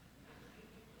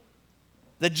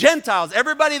 The Gentiles,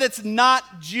 everybody that's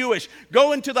not Jewish,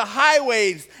 go into the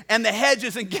highways and the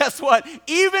hedges, and guess what?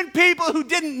 Even people who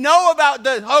didn't know about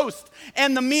the host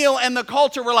and the meal and the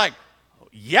culture were like,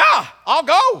 yeah, I'll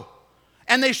go.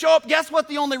 And they show up, guess what?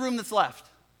 The only room that's left?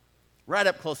 Right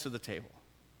up close to the table.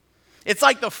 It's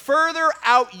like the further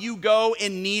out you go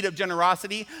in need of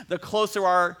generosity, the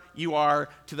closer you are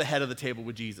to the head of the table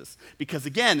with Jesus. Because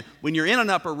again, when you're in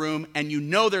an upper room and you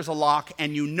know there's a lock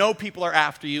and you know people are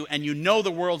after you and you know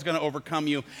the world's going to overcome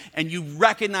you and you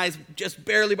recognize just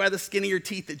barely by the skin of your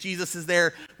teeth that Jesus is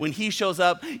there, when he shows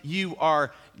up, you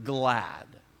are glad.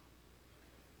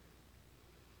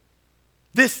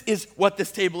 This is what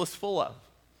this table is full of.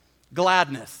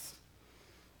 Gladness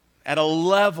at a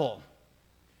level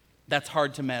that's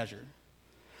hard to measure.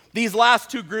 These last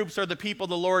two groups are the people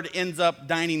the Lord ends up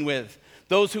dining with,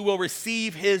 those who will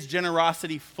receive his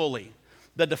generosity fully,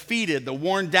 the defeated, the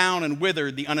worn down and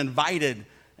withered, the uninvited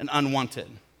and unwanted.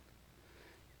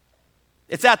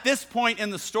 It's at this point in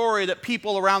the story that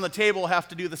people around the table have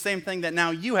to do the same thing that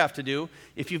now you have to do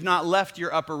if you've not left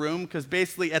your upper room, because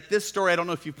basically at this story, I don't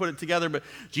know if you put it together, but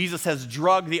Jesus has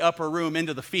drugged the upper room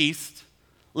into the feast,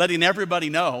 letting everybody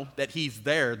know that he's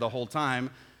there the whole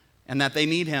time and that they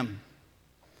need him.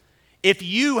 If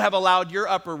you have allowed your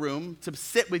upper room to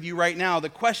sit with you right now, the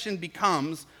question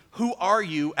becomes, who are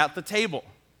you at the table?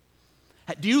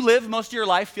 Do you live most of your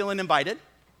life feeling invited?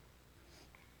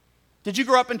 Did you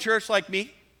grow up in church like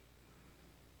me?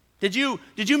 Did you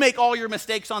make all your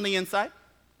mistakes on the inside?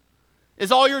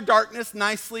 Is all your darkness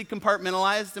nicely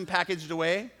compartmentalized and packaged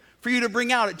away for you to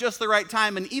bring out at just the right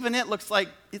time? And even it looks like,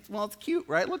 it's cute,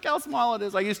 right? Look how small it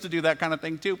is. I used to do that kind of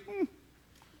thing too.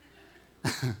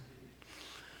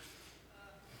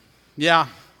 Yeah.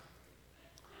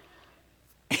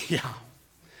 Yeah.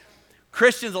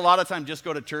 Christians a lot of times just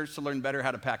go to church to learn better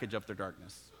how to package up their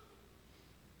darkness.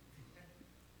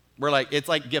 It's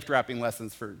like gift wrapping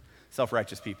lessons for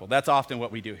self-righteous people. That's often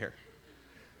what we do here.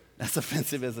 That's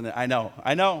offensive, isn't it? I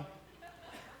know.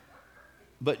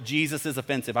 But Jesus is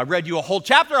offensive. I read you a whole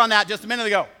chapter on that just a minute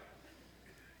ago.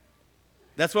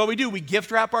 That's what we do. We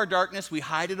gift wrap our darkness, we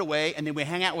hide it away, and then we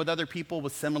hang out with other people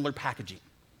with similar packaging.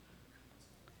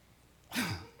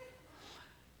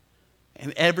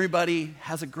 And everybody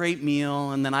has a great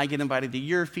meal, and then I get invited to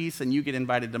your feast, and you get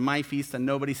invited to my feast, and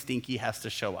nobody stinky has to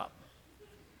show up.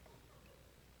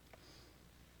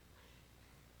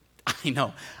 I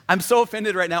know. I'm so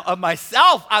offended right now of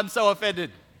myself. I'm so offended.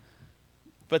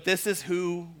 But this is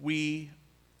who we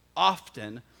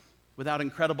often, without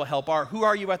incredible help, are. Who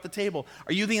are you at the table?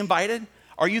 Are you the invited?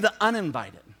 Are you the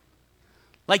uninvited?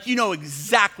 Like you know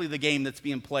exactly the game that's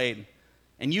being played,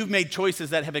 and you've made choices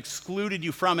that have excluded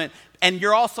you from it, and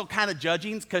you're also kind of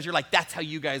judging because you're like, that's how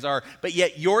you guys are, but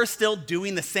yet you're still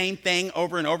doing the same thing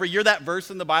over and over. You're that verse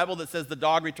in the Bible that says the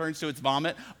dog returns to its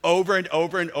vomit over and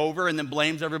over and over and then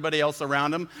blames everybody else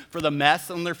around them for the mess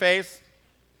on their face.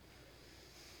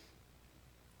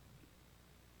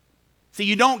 See,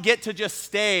 you don't get to just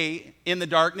stay in the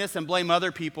darkness and blame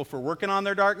other people for working on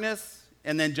their darkness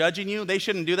and then judging you. They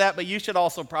shouldn't do that, but you should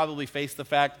also probably face the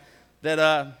fact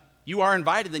that you are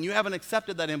invited and you haven't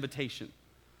accepted that invitation.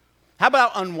 How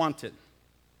about unwanted?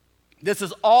 This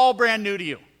is all brand new to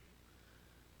you.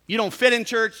 You don't fit in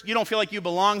church, you don't feel like you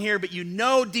belong here, but you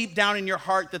know deep down in your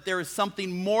heart that there is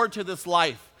something more to this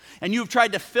life. And you've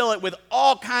tried to fill it with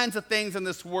all kinds of things in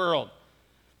this world.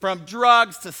 From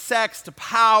drugs to sex to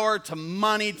power to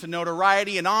money to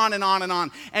notoriety and on and on and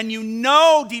on. And you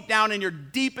know deep down in your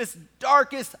deepest,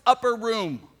 darkest upper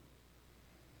room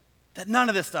that none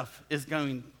of this stuff is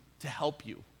going to help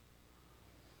you.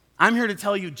 I'm here to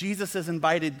tell you Jesus has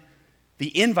invited,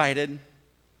 the uninvited,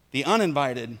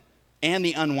 and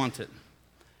the unwanted.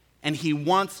 And he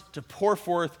wants to pour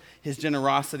forth his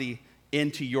generosity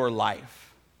into your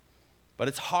life. But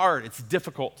it's hard, it's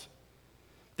difficult.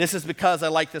 This is because I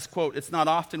like this quote, it's not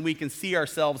often we can see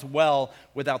ourselves well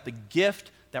without the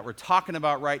gift that we're talking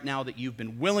about right now that you've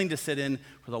been willing to sit in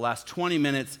for the last 20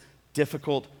 minutes,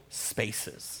 difficult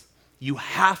spaces. You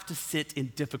have to sit in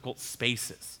difficult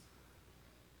spaces,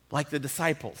 like the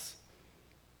disciples,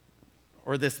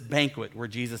 or this banquet where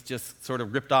Jesus just sort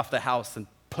of ripped off the house and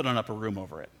put on up a room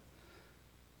over it.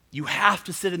 You have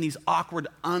to sit in these awkward,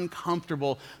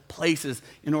 uncomfortable places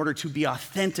in order to be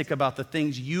authentic about the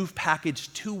things you've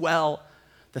packaged too well,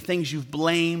 the things you've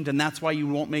blamed, and that's why you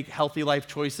won't make healthy life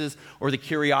choices, or the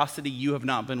curiosity you have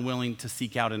not been willing to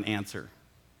seek out and answer.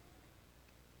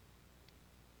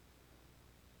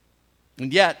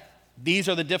 And yet, these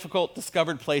are the difficult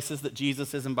discovered places that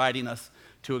Jesus is inviting us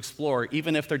to explore,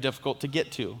 even if they're difficult to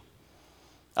get to.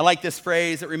 I like this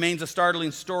phrase, it remains a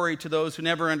startling story to those who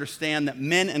never understand that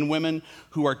men and women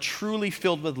who are truly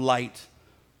filled with light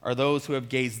are those who have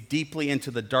gazed deeply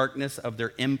into the darkness of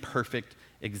their imperfect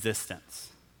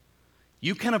existence.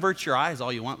 You can avert your eyes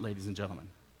all you want, ladies and gentlemen.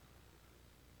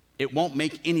 It won't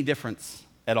make any difference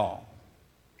at all.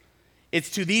 It's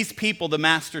to these people, the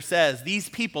master says, these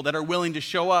people that are willing to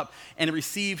show up and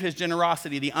receive his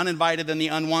generosity, the uninvited and the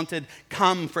unwanted,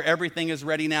 come, for everything is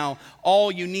ready now.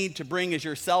 All you need to bring is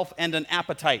yourself and an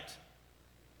appetite.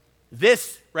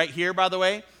 This right here, by the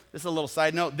way, this is a little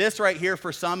side note. This right here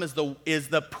for some is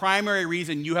the primary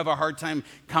reason you have a hard time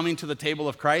coming to the table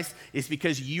of Christ, is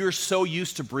because you're so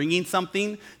used to bringing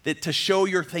something that to show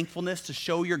your thankfulness, to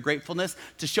show your gratefulness,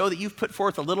 to show that you've put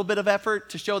forth a little bit of effort,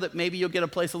 to show that maybe you'll get a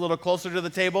place a little closer to the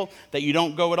table, that you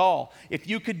don't go at all. If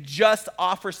you could just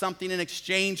offer something in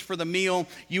exchange for the meal,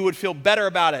 you would feel better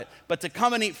about it. But to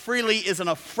come and eat freely is an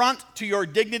affront to your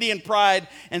dignity and pride,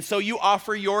 and so you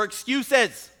offer your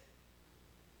excuses.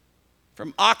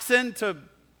 From oxen to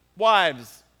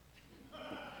wives.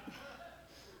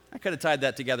 I could have tied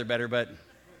that together better, but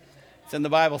it's in the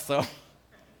Bible, so.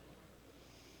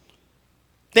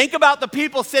 Think about the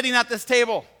people sitting at this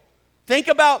table. Think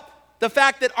about the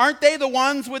fact that aren't they the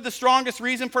ones with the strongest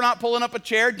reason for not pulling up a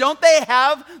chair? Don't they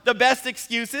have the best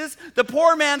excuses? The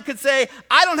poor man could say,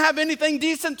 I don't have anything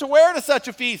decent to wear to such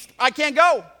a feast. I can't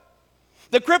go.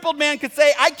 The crippled man could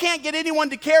say, I can't get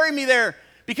anyone to carry me there,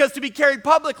 because to be carried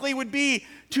publicly would be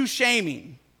too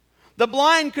shaming. The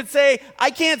blind could say, I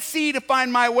can't see to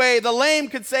find my way. The lame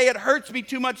could say, it hurts me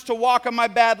too much to walk on my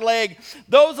bad leg.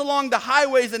 Those along the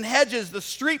highways and hedges, the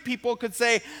street people could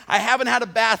say, I haven't had a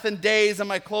bath in days and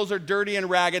my clothes are dirty and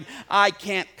ragged. I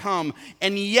can't come.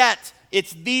 And yet,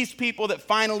 it's these people that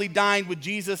finally dined with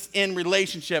Jesus in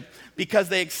relationship because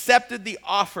they accepted the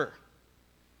offer.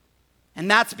 And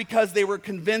that's because they were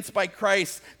convinced by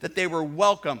Christ that they were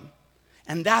welcome.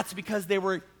 And that's because they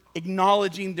were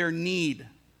acknowledging their need.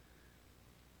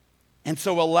 And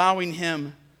so allowing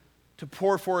him to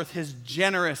pour forth his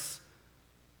generous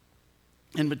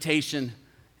invitation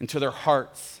into their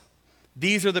hearts.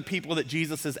 These are the people that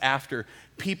Jesus is after,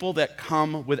 people that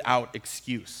come without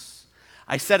excuse.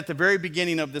 I said at the very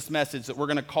beginning of this message that we're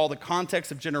going to call the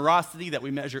context of generosity that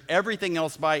we measure everything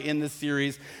else by in this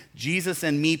series, Jesus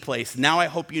and me place. Now I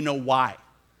hope you know why.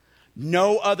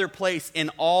 No other place in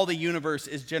all the universe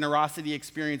is generosity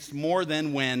experienced more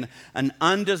than when an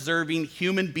undeserving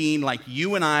human being like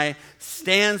you and I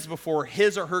stands before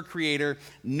his or her creator,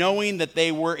 knowing that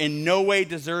they were in no way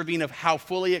deserving of how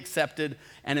fully accepted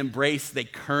and embraced they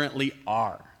currently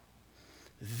are.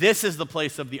 This is the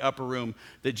place of the upper room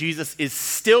that Jesus is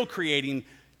still creating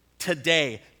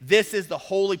today. This is the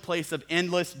holy place of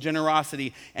endless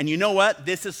generosity. And you know what?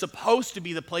 This is supposed to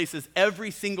be the places every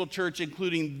single church,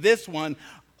 including this one,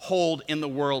 hold in the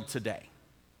world today.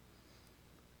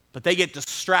 But they get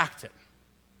distracted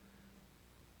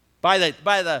by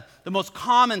the most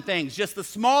common things, just the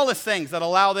smallest things that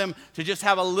allow them to just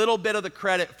have a little bit of the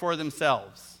credit for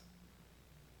themselves.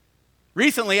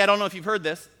 Recently, I don't know if you've heard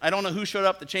this, I don't know who showed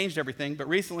up that changed everything, but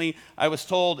recently I was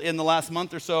told in the last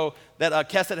month or so that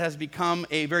Kesset has become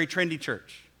a very trendy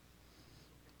church.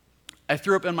 I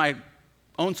threw up in my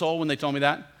own soul when they told me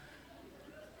that,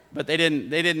 but they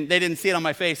didn't see it on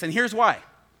my face, and here's why.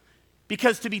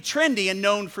 Because to be trendy and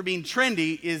known for being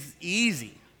trendy is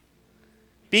easy.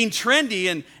 Being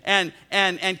trendy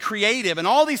and creative and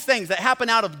all these things that happen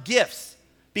out of gifts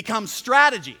become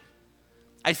strategy.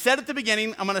 I said at the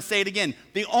beginning, I'm going to say it again.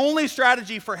 The only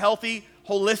strategy for healthy,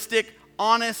 holistic,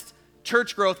 honest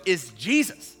church growth is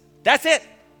Jesus. That's it.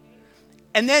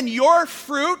 And then your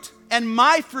fruit and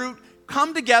my fruit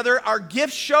come together. Our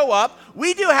gifts show up.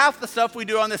 We do half the stuff we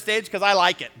do on this stage because I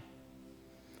like it.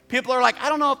 People are like, I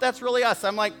don't know if that's really us.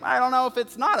 I'm like, I don't know if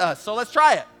it's not us, so let's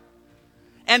try it.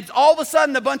 And all of a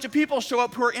sudden, a bunch of people show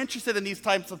up who are interested in these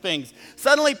types of things.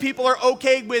 Suddenly, people are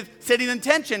okay with sitting in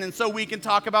tension, and so we can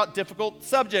talk about difficult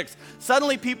subjects.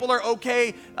 Suddenly, people are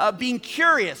okay being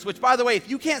curious, which, by the way, if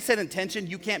you can't sit in tension,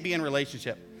 you can't be in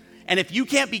relationship. And if you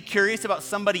can't be curious about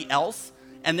somebody else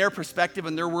and their perspective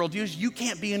and their worldviews, you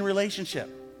can't be in relationship.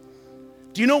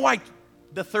 Do you know why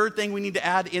the third thing we need to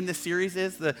add in this series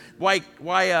is why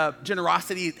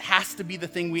generosity has to be the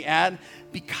thing we add?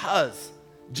 Because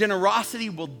generosity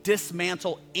will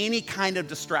dismantle any kind of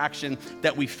distraction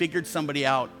that we figured something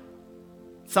out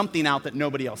that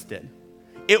nobody else did.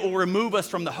 It will remove us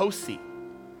from the host seat.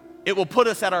 It will put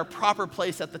us at our proper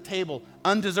place at the table,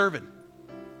 undeserved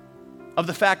of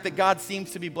the fact that God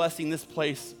seems to be blessing this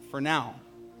place for now.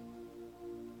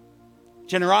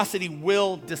 Generosity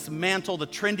will dismantle the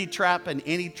trendy trap and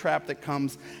any trap that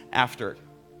comes after it.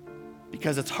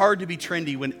 Because it's hard to be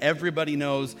trendy when everybody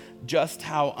knows just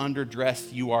how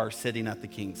underdressed you are sitting at the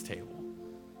king's table.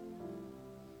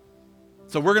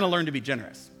 So we're going to learn to be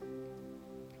generous.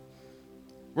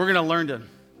 We're going to learn to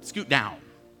scoot down.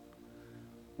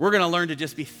 We're going to learn to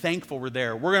just be thankful we're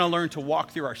there. We're going to learn to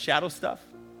walk through our shadow stuff.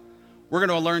 We're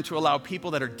going to learn to allow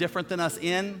people that are different than us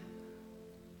in,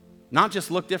 not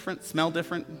just look different, smell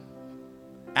different,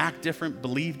 act different,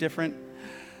 believe different,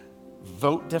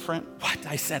 vote different. What?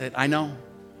 I said it. I know.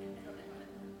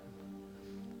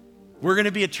 We're going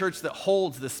to be a church that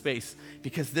holds this space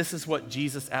because this is what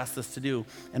Jesus asked us to do.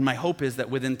 And my hope is that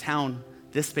within town,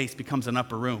 this space becomes an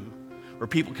upper room where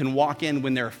people can walk in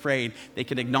when they're afraid. They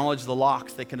can acknowledge the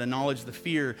locks. They can acknowledge the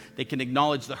fear. They can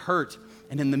acknowledge the hurt.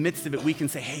 And in the midst of it, we can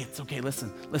say, hey, it's okay.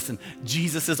 Listen,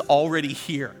 Jesus is already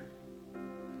here.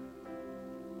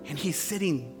 And he's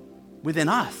sitting within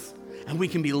us. And we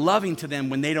can be loving to them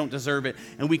when they don't deserve it.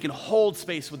 And we can hold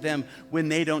space with them when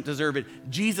they don't deserve it.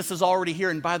 Jesus is already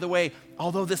here. And by the way,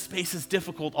 although this space is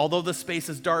difficult, although this space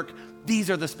is dark,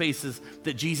 these are the spaces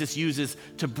that Jesus uses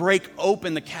to break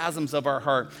open the chasms of our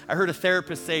heart. I heard a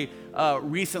therapist say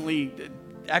recently,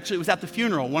 actually it was at the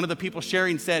funeral, one of the people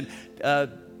sharing said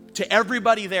to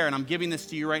everybody there, and I'm giving this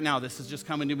to you right now, this is just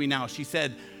coming to me now. She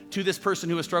said, to this person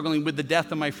who was struggling with the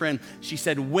death of my friend, she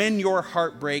said, when your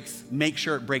heart breaks, make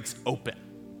sure it breaks open,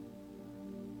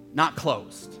 not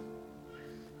closed.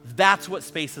 That's what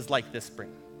spaces like this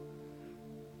bring.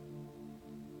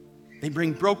 They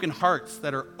bring broken hearts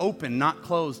that are open, not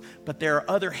closed, but there are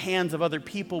other hands of other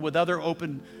people with other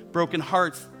open, broken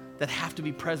hearts that have to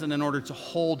be present in order to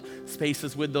hold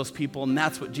spaces with those people, and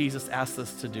that's what Jesus asked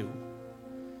us to do.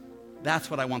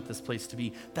 That's what I want this place to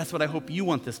be. That's what I hope you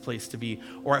want this place to be.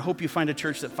 Or I hope you find a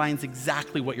church that finds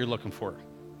exactly what you're looking for.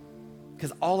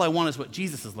 Because all I want is what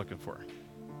Jesus is looking for.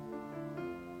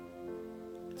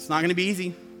 It's not going to be easy.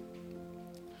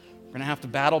 We're going to have to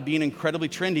battle being incredibly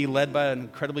trendy, led by an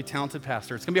incredibly talented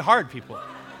pastor. It's going to be hard, people.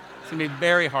 It's going to be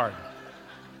very hard.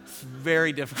 It's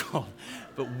very difficult.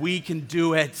 But we can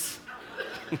do it.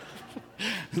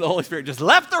 The Holy Spirit just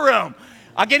left the room.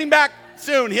 I'll get him back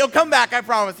soon. He'll come back, I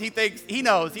promise. He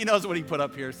knows what he put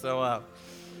up here. So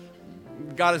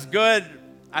God is good.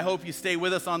 I hope you stay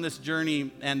with us on this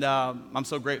journey, and I'm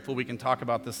so grateful we can talk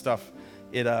about this stuff.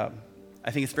 I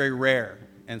think it's very rare,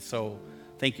 and so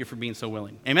thank you for being so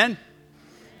willing. Amen?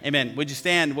 Amen. Would you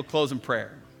stand? We'll close in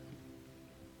prayer.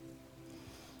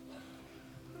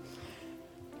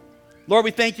 Lord,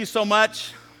 we thank you so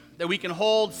much that we can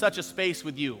hold such a space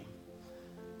with you.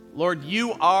 Lord,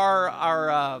 you are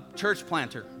our church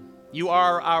planter. You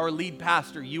are our lead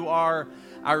pastor. You are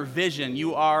our vision.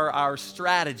 You are our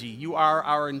strategy. You are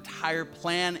our entire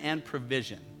plan and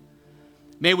provision.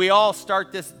 May we all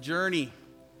start this journey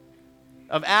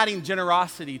of adding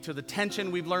generosity to the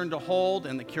tension we've learned to hold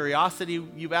and the curiosity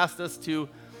you've asked us to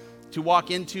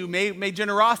walk into. May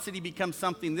generosity become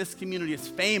something this community is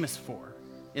famous for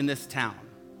in this town.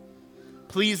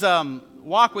 Please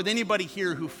walk with anybody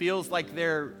here who feels like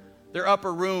their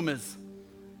upper room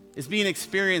is being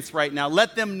experienced right now.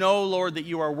 Let them know, Lord, that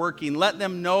you are working. Let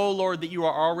them know, Lord, that you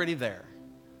are already there.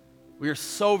 We are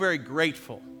so very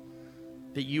grateful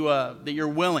that you're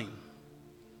willing.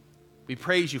 We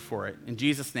praise you for it. In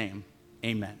Jesus' name,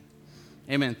 amen.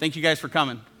 Amen. Thank you guys for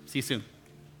coming. See you soon.